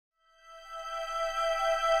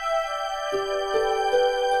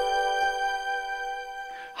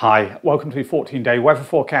Hi, welcome to the 14-day weather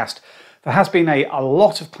forecast. There has been a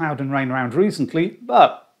lot of cloud and rain around recently,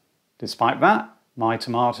 but despite that, my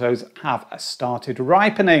tomatoes have started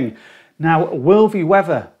ripening. Now, will the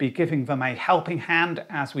weather be giving them a helping hand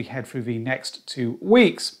as we head through the next 2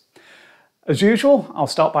 weeks? As usual, I'll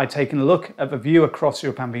start by taking a look at the view across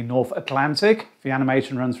Europe and the North Atlantic. The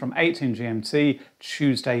animation runs from 18 GMT,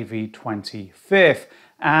 Tuesday the 25th.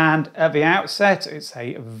 And at the outset, it's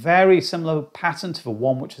a very similar pattern to the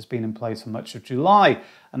one which has been in place for much of July.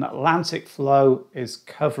 An Atlantic flow is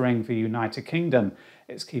covering the United Kingdom.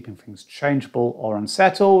 It's keeping things changeable or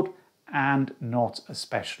unsettled and not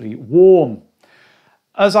especially warm.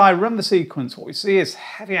 As I run the sequence, what we see is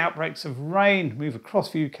heavy outbreaks of rain move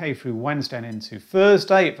across the UK through Wednesday and into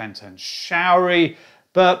Thursday. It then turns showery.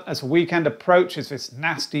 But as the weekend approaches, this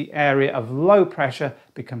nasty area of low pressure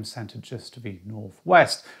becomes centred just to the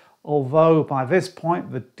northwest. Although by this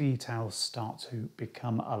point, the details start to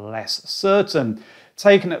become less certain.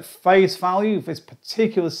 Taken at face value, this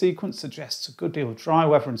particular sequence suggests a good deal of dry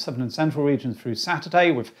weather in southern and central regions through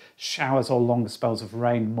Saturday, with showers or longer spells of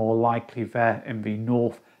rain more likely there in the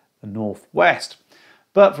north and northwest.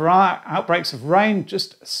 But there are outbreaks of rain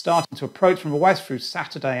just starting to approach from the west through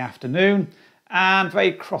Saturday afternoon, and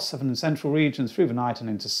they cross southern and central regions through the night and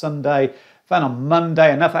into Sunday. Then on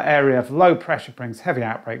Monday, another area of low pressure brings heavy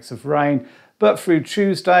outbreaks of rain, but through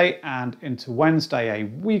Tuesday and into Wednesday, a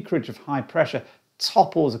weak ridge of high pressure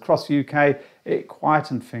topples across the UK. It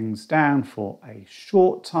quietened things down for a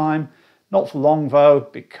short time, not for long though,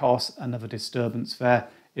 because another disturbance there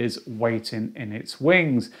is waiting in its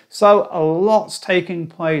wings. So a lot's taking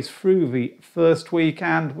place through the first week,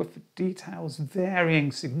 and with the details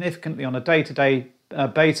varying significantly on a day-to-day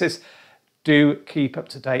basis, do keep up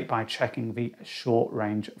to date by checking the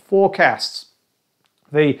short-range forecasts.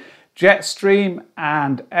 The jet stream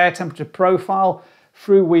and air temperature profile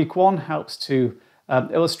through week one helps to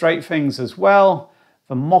illustrate things as well.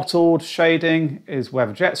 The mottled shading is where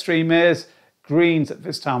the jet stream is. Greens at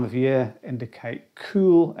this time of year indicate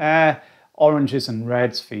cool air, oranges and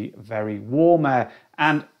reds the very warm air.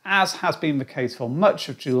 And as has been the case for much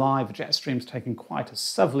of July, the jet stream's taking quite a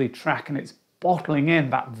southerly track and it's bottling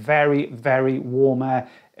in that very, very warm air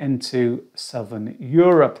into southern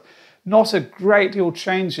Europe. Not a great deal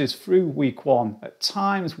changes through week one. At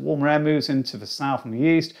times, warmer air moves into the south and the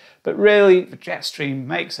east, but really the jet stream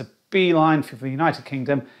makes a beeline for the United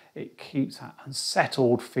Kingdom. It keeps that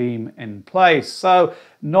unsettled theme in place. So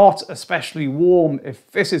not especially warm.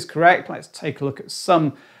 If this is correct, let's take a look at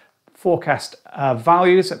some forecast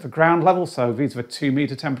values at the ground level. So these are 2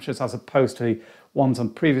 metre temperatures as opposed to the ones on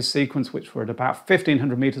previous sequence, which were at about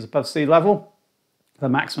 1,500 metres above sea level. The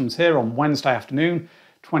maximums here on Wednesday afternoon,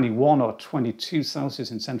 21 or 22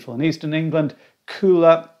 Celsius in central and eastern England.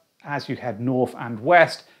 Cooler as you head north and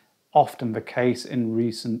west, often the case in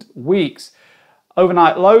recent weeks.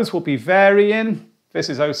 Overnight lows will be varying. This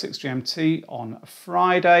is 06 GMT on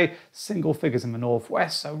Friday. Single figures in the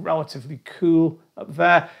northwest, so relatively cool up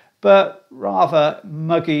there, but rather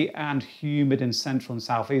muggy and humid in central and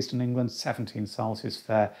southeastern England, 17 Celsius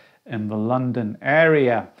there in the London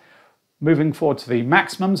area. Moving forward to the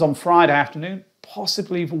maximums on Friday afternoon,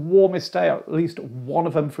 possibly the warmest day, at least one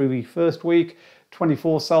of them through the first week.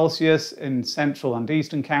 24 Celsius in central and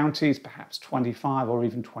eastern counties, perhaps 25 or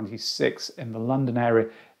even 26 in the London area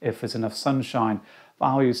if there's enough sunshine.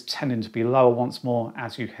 Values tending to be lower once more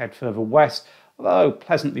as you head further west, although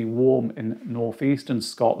pleasantly warm in northeastern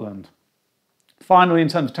Scotland. Finally, in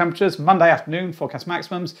terms of temperatures, Monday afternoon, forecast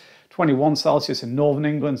maximums, 21 Celsius in northern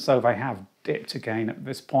England, so they have dipped again at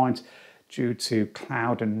this point due to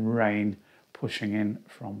cloud and rain pushing in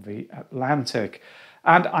from the Atlantic.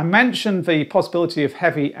 And I mentioned the possibility of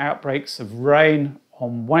heavy outbreaks of rain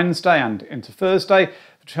on Wednesday and into Thursday.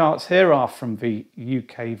 The charts here are from the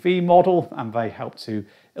UKV model and they help to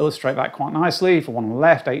illustrate that quite nicely. The one on the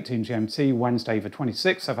left, 18 GMT, Wednesday the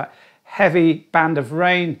 26th, so that heavy band of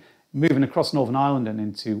rain moving across Northern Ireland and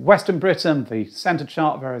into Western Britain. The centre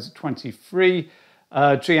chart there is 23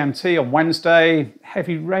 GMT on Wednesday.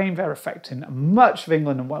 Heavy rain there affecting much of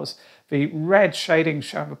England and Wales. The red shading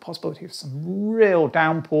showing the possibility of some real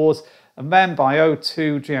downpours. And then by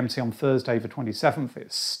 02 GMT on Thursday the 27th,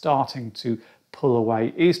 it's starting to pull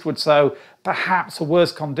away eastward. So perhaps the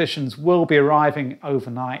worst conditions will be arriving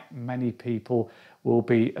overnight. Many people will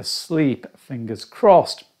be asleep, fingers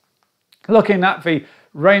crossed. Looking at the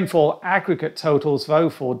rainfall aggregate totals though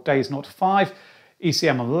for days 0 to 5,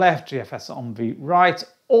 ECM on the left, GFS on the right,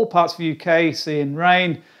 all parts of the UK seeing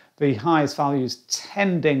rain. The highest values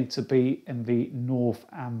tending to be in the north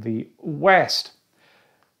and the west.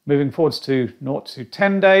 Moving forwards to 0 to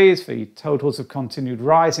 10 days, the totals have continued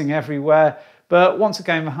rising everywhere. But once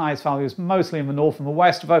again, the highest value is mostly in the north and the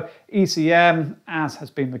west, though ECM, as has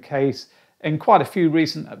been the case in quite a few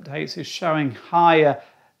recent updates, is showing higher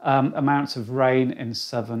amounts of rain in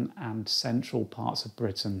southern and central parts of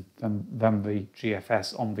Britain than the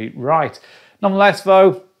GFS on the right. Nonetheless,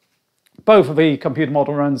 though, both of the computer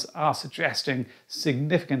model runs are suggesting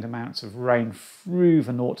significant amounts of rain through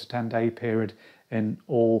the 0 to 10 day period in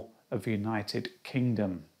all of the United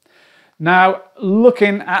Kingdom. Now,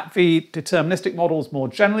 looking at the deterministic models more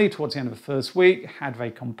generally towards the end of the first week, how do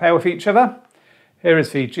they compare with each other? Here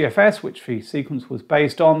is the GFS, which the sequence was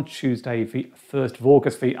based on, Tuesday the 1st of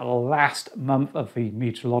August, the last month of the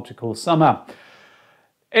meteorological summer.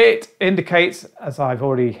 It indicates, as I've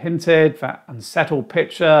already hinted, that unsettled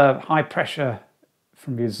picture, high pressure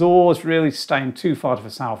from the Azores really staying too far to the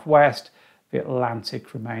southwest, the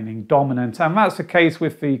Atlantic remaining dominant. And that's the case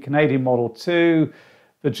with the Canadian model too,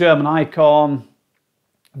 the German icon,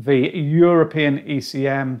 the European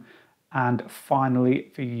ECM, and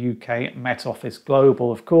finally the UK Met Office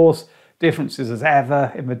Global. Of course, differences as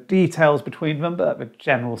ever in the details between them, but the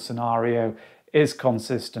general scenario is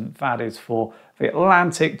consistent. That is for the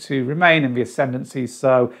Atlantic to remain in the ascendancy,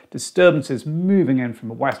 so disturbances moving in from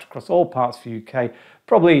the west across all parts of the UK,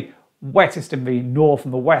 probably wettest in the north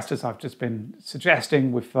and the west, as I've just been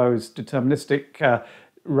suggesting, with those deterministic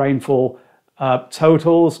rainfall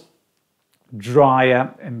totals,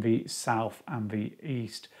 drier in the south and the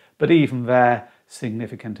east. But even there,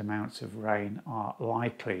 significant amounts of rain are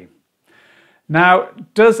likely. Now,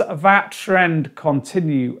 does that trend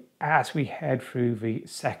continue as we head through the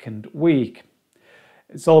second week?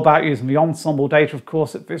 It's all about using the Ensemble data, of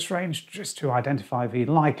course, at this range, just to identify the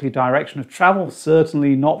likely direction of travel,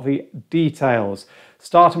 certainly not the details.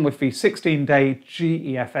 Starting with the 16-day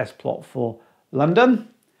GEFS plot for London.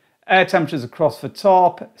 Air temperatures across the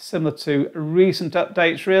top, similar to recent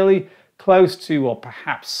updates really, close to or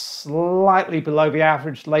perhaps slightly below the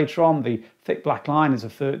average later on. The thick black line is a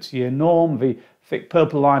 30-year norm. The thick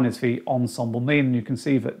purple line is the ensemble mean. And you can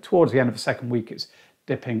see that towards the end of the second week, it's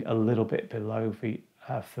dipping a little bit below the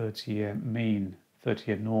 30-year mean,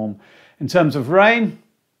 30-year norm. In terms of rain,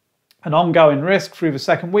 an ongoing risk through the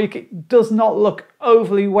second week. It does not look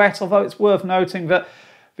overly wet, although it's worth noting that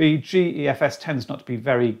the GEFS tends not to be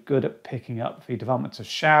very good at picking up the development of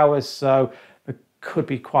showers, so there could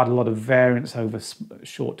be quite a lot of variance over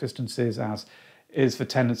short distances, as is the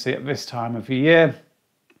tendency at this time of the year.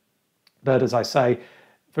 But as I say,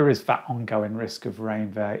 there is that ongoing risk of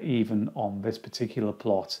rain there, even on this particular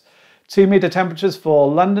plot. 2 metre temperatures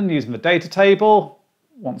for London using the data table.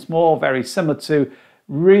 Once more, very similar to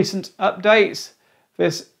recent updates.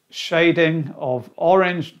 This shading of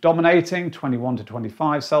orange dominating, 21 to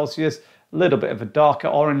 25 Celsius, a little bit of a darker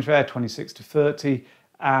orange there, 26 to 30,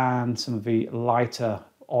 and some of the lighter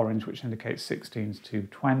orange, which indicates 16s to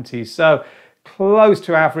 20s. So close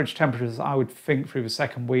to average temperatures, I would think, through the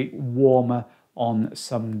second week, warmer on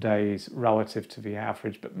some days relative to the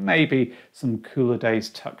average, but maybe some cooler days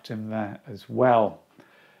tucked in there as well.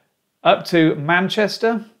 Up to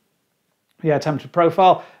Manchester, the air temperature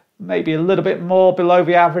profile, maybe a little bit more below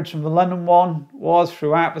the average from the London one was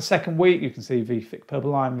throughout the second week. You can see the thick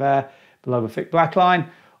purple line there, below the thick black line.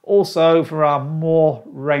 Also, there are more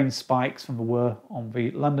rain spikes than there were on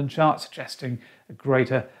the London chart, suggesting a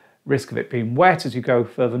greater risk of it being wet as you go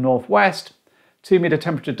further northwest. 2 metre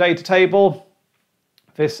temperature data table.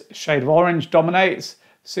 This shade of orange dominates,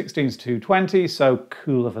 16s to 20s, so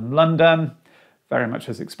cooler than London, very much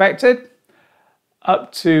as expected.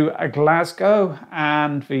 Up to Glasgow,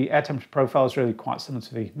 and the air temperature profile is really quite similar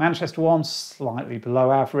to the Manchester one, slightly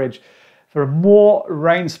below average. There are more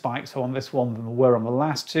rain spikes on this one than there were on the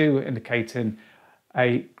last two, indicating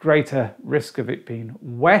a greater risk of it being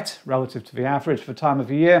wet relative to the average for the time of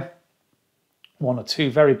the year. 1 or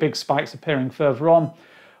 2 very big spikes appearing further on.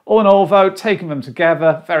 All in all, though, taking them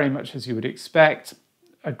together, very much as you would expect,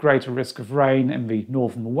 a greater risk of rain in the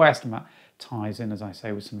north and the west, and that ties in, as I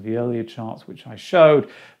say, with some of the earlier charts which I showed.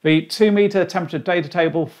 The 2 metre temperature data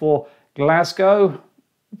table for Glasgow,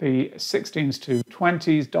 the 16s to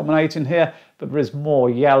 20s dominating here, but there is more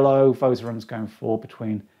yellow. Those runs going for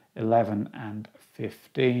between 11 and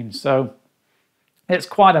 15. So it's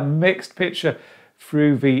quite a mixed picture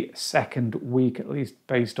through the second week, at least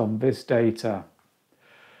based on this data.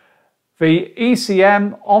 The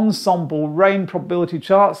ECM ensemble rain probability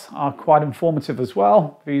charts are quite informative as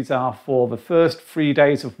well. These are for the first 3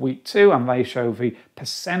 days of week 2, and they show the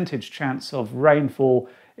percentage chance of rainfall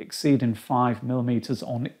exceeding 5 millimetres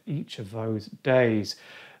on each of those days.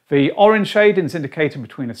 The orange shading is indicating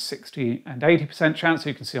between a 60 and 80% chance. So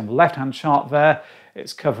you can see on the left-hand chart there,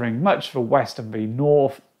 it's covering much of the west and the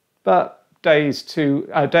north, but days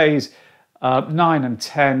 9 and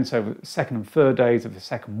 10, so the second and third days of the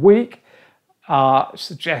second week, are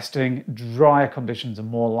suggesting drier conditions are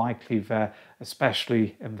more likely there,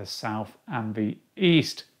 especially in the south and the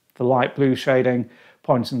east. The light blue shading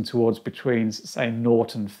pointing towards between, say, 0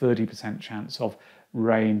 and 30% chance of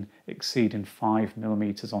rain exceeding 5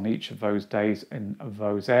 millimeters on each of those days in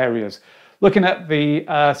those areas. Looking at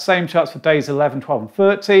the same charts for days 11, 12 and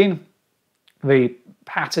 13, the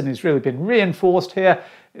pattern has really been reinforced here.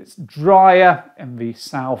 It's drier in the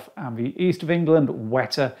south and the east of England,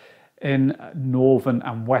 wetter in northern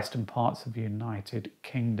and western parts of the United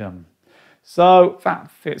Kingdom. So that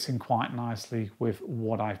fits in quite nicely with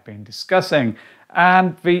what I've been discussing.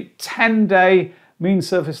 And the 10-day mean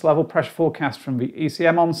surface level pressure forecast from the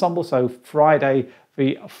ECM Ensemble, so Friday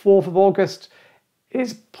the 4th of August,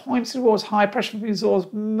 is pointing towards high pressure resource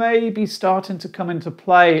maybe starting to come into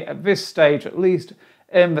play at this stage, at least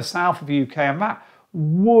in the south of the UK, and that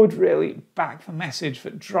would really back the message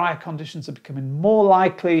that drier conditions are becoming more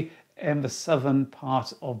likely in the southern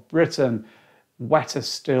part of Britain, wetter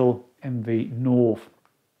still in the north.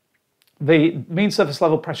 The mean surface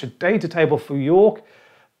level pressure data table for York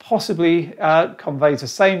possibly conveys the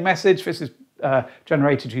same message. This is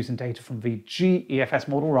generated using data from the GEFS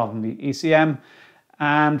model rather than the ECM.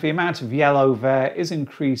 And the amount of yellow there is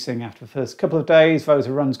increasing after the first couple of days. Those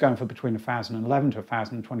are runs going for between 1,011 to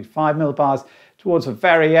 1,025 millibars. Towards the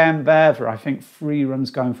very end there are, I think, 3 runs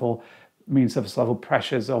going for mean surface level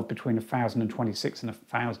pressures of between 1,026 and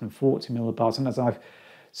 1,040 millibars. And as I've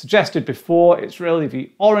suggested before, it's really the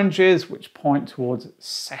oranges which point towards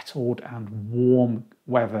settled and warm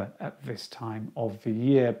weather at this time of the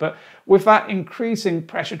year. But with that increasing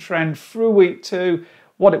pressure trend through week 2,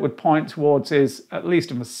 what it would point towards is, at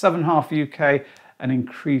least in the southern half of the UK, an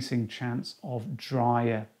increasing chance of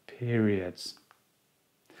drier periods.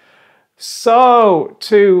 So,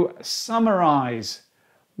 to summarise,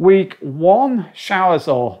 week 1, showers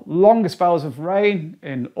or longer spells of rain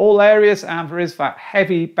in all areas, and there is that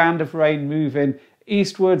heavy band of rain moving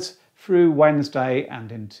eastwards through Wednesday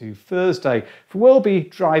and into Thursday. There will be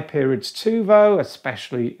dry periods too, though,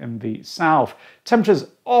 especially in the south. Temperatures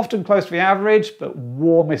often close to the average, but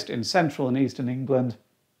warmest in central and eastern England.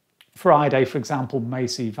 Friday, for example, may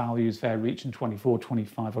see values there reaching 24,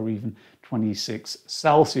 25 or even 26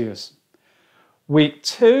 Celsius. Week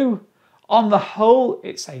 2, on the whole,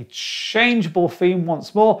 it's a changeable theme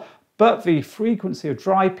once more, but the frequency of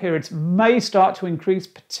dry periods may start to increase,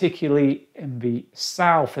 particularly in the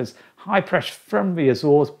south, as high pressure from the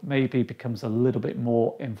Azores maybe becomes a little bit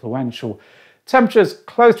more influential. Temperatures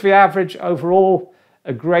close to the average overall,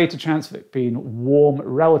 a greater chance of it being warm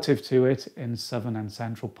relative to it in southern and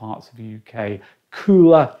central parts of the UK,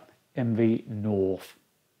 cooler in the north.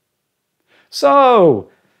 So,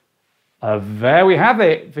 there we have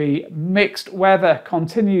it. The mixed weather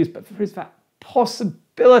continues, but there is that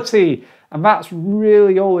possibility, and that's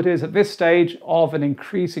really all it is at this stage, of an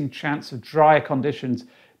increasing chance of drier conditions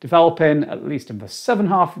developing, at least in the southern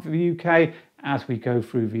half of the UK, as we go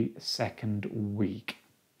through the second week.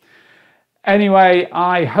 Anyway,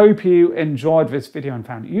 I hope you enjoyed this video and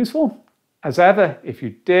found it useful. As ever, if you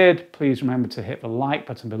did, please remember to hit the like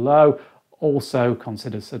button below. Also,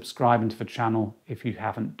 consider subscribing to the channel if you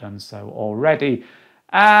haven't done so already.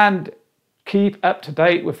 And keep up to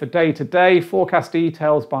date with the day-to-day forecast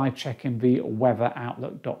details by checking the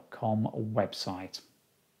TheWeatherOutlook.com website.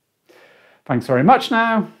 Thanks very much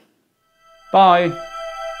now. Bye.